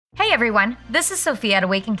Hey everyone, this is Sophia at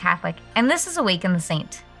Awaken Catholic, and this is Awaken the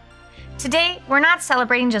Saint. Today, we're not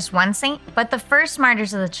celebrating just one saint, but the first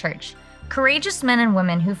martyrs of the Church, courageous men and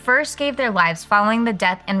women who first gave their lives following the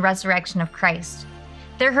death and resurrection of Christ.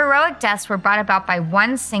 Their heroic deaths were brought about by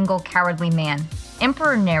one single cowardly man,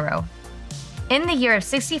 Emperor Nero. In the year of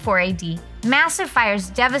 64 AD, massive fires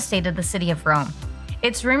devastated the city of Rome.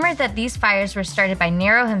 It's rumored that these fires were started by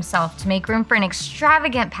Nero himself to make room for an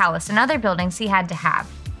extravagant palace and other buildings he had to have.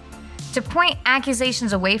 To point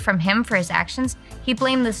accusations away from him for his actions, he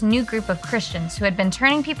blamed this new group of Christians who had been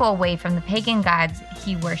turning people away from the pagan gods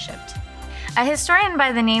he worshipped. A historian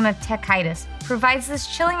by the name of Tacitus provides this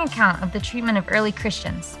chilling account of the treatment of early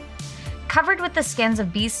Christians. Covered with the skins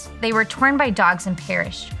of beasts, they were torn by dogs and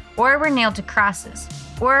perished, or were nailed to crosses,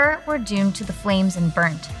 or were doomed to the flames and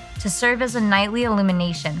burnt, to serve as a nightly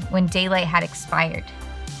illumination when daylight had expired.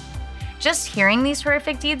 Just hearing these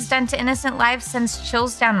horrific deeds done to innocent lives sends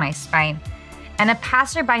chills down my spine, and a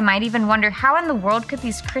passerby might even wonder how in the world could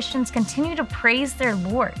these Christians continue to praise their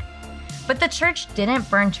Lord. But the Church didn't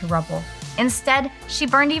burn to rubble. Instead, she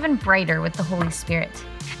burned even brighter with the Holy Spirit.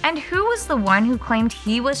 And who was the one who claimed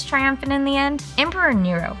he was triumphant in the end? Emperor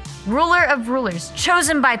Nero, ruler of rulers,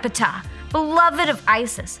 chosen by Ptah, beloved of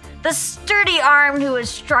Isis, the sturdy-armed who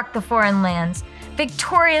has struck the foreign lands,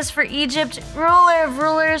 victorious for Egypt, ruler of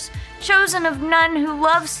rulers, chosen of none who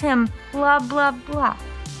loves him, blah, blah, blah.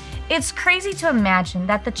 It's crazy to imagine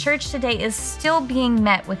that the Church today is still being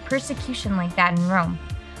met with persecution like that in Rome.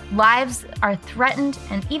 Lives are threatened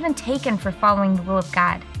and even taken for following the will of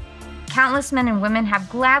God. Countless men and women have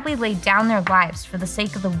gladly laid down their lives for the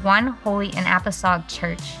sake of the one holy and apostolic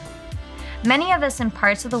Church. Many of us in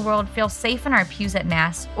parts of the world feel safe in our pews at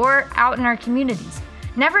Mass or out in our communities,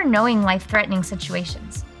 never knowing life-threatening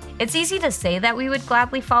situations. It's easy to say that we would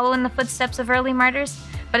gladly follow in the footsteps of early martyrs,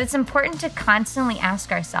 but it's important to constantly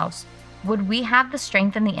ask ourselves, would we have the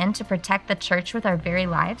strength in the end to protect the Church with our very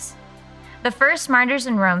lives? The first martyrs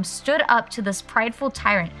in Rome stood up to this prideful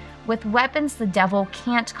tyrant with weapons the devil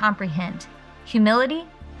can't comprehend: humility,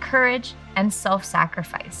 courage, and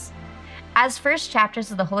self-sacrifice. As first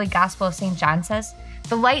chapters of the Holy Gospel of St. John says,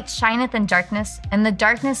 "The light shineth in darkness, and the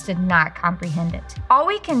darkness did not comprehend it." All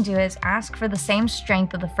we can do is ask for the same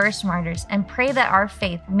strength of the first martyrs and pray that our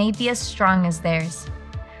faith may be as strong as theirs.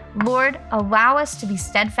 Lord, allow us to be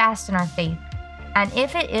steadfast in our faith, and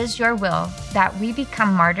if it is your will that we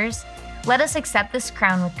become martyrs, let us accept this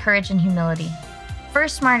crown with courage and humility.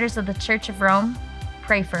 First martyrs of the Church of Rome,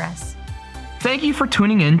 pray for us. Thank you for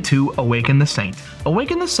tuning in to Awaken the Saint.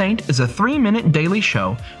 Awaken the Saint is a 3-minute daily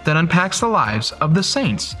show that unpacks the lives of the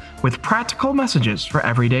saints with practical messages for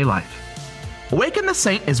everyday life. Awaken the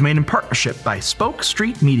Saint is made in partnership by Spoke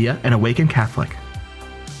Street Media and Awaken Catholic.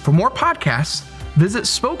 For more podcasts, visit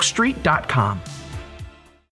spokestreet.com.